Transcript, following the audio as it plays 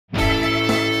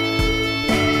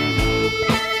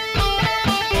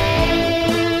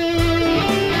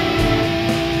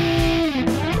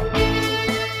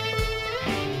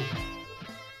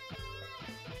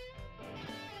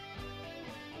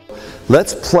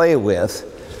let's play with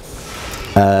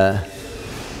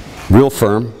real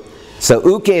firm. So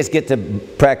ukes get to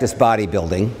practice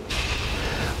bodybuilding.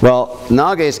 Well,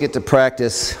 nages get to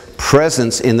practice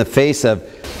presence in the face of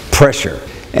pressure.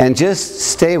 And just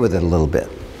stay with it a little bit.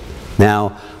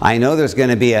 Now, I know there's going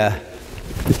to be a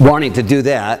wanting to do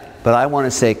that, but I want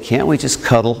to say, can't we just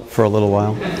cuddle for a little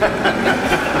while?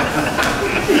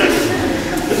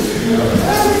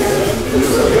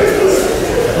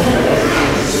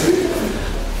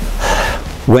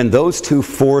 When those two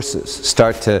forces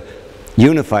start to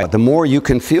unify, the more you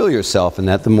can feel yourself in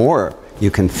that, the more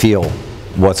you can feel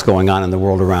what's going on in the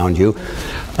world around you.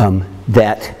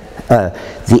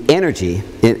 The energy,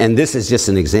 and this is just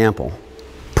an example,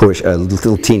 push a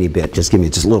little teeny bit, just give me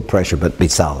just a little pressure, but be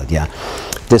solid, yeah.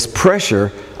 This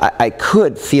pressure, I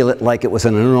could feel it like it was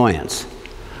an annoyance,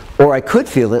 or I could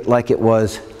feel it like it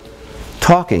was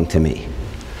talking to me,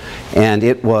 and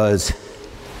it was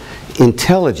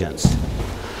intelligence,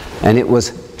 and it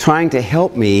was trying to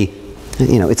help me.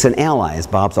 You know, it's an ally, as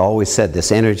Bob's always said,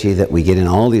 this energy that we get in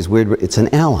all these weird, it's an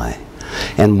ally.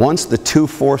 And once the two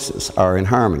forces are in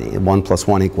harmony, 1 +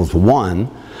 1 =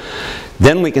 1,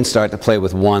 then we can start to play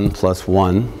with 1 +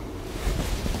 1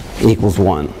 =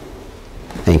 1.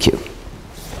 Thank you.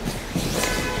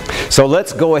 So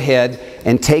let's go ahead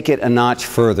and take it a notch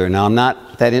further. Now, I'm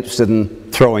not that interested in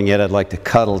throwing it. I'd like to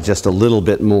cuddle just a little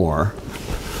bit more.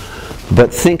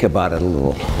 But think about it a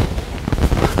little.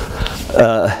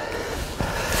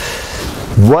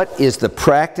 What is the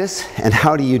practice, and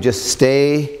how do you just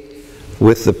stay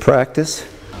with the practice?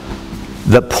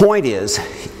 The point is,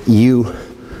 you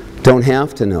don't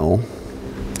have to know.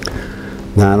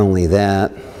 Not only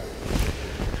that,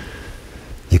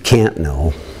 you can't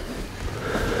know.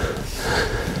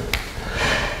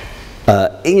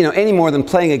 You know, any more than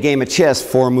playing a game of chess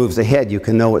 4 moves ahead, you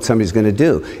can know what somebody's going to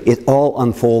do. It all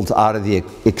unfolds out of the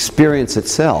experience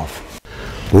itself.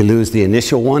 We lose the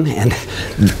initial one, and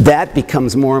that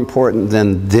becomes more important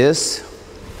than this.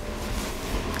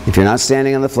 If you're not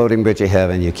standing on the floating bridge of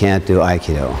heaven, you can't do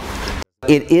Aikido.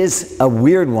 It is a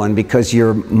weird one because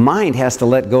your mind has to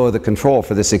let go of the control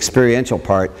for this experiential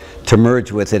part to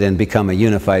merge with it and become a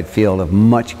unified field of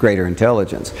much greater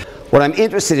intelligence. What I'm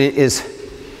interested in is,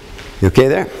 you okay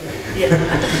there? Yeah.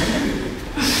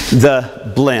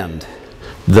 The blend,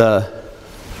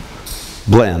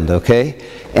 okay?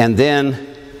 And then,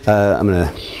 I'm going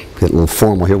to get a little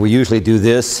formal here. We usually do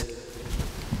this,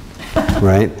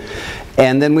 right?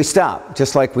 And then we stop,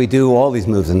 just like we do all these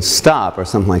moves, and stop or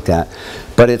something like that.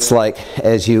 But it's like,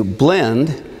 as you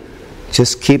blend,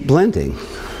 just keep blending.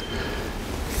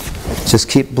 Just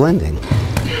keep blending.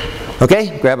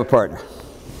 Okay? Grab a partner.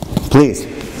 Please.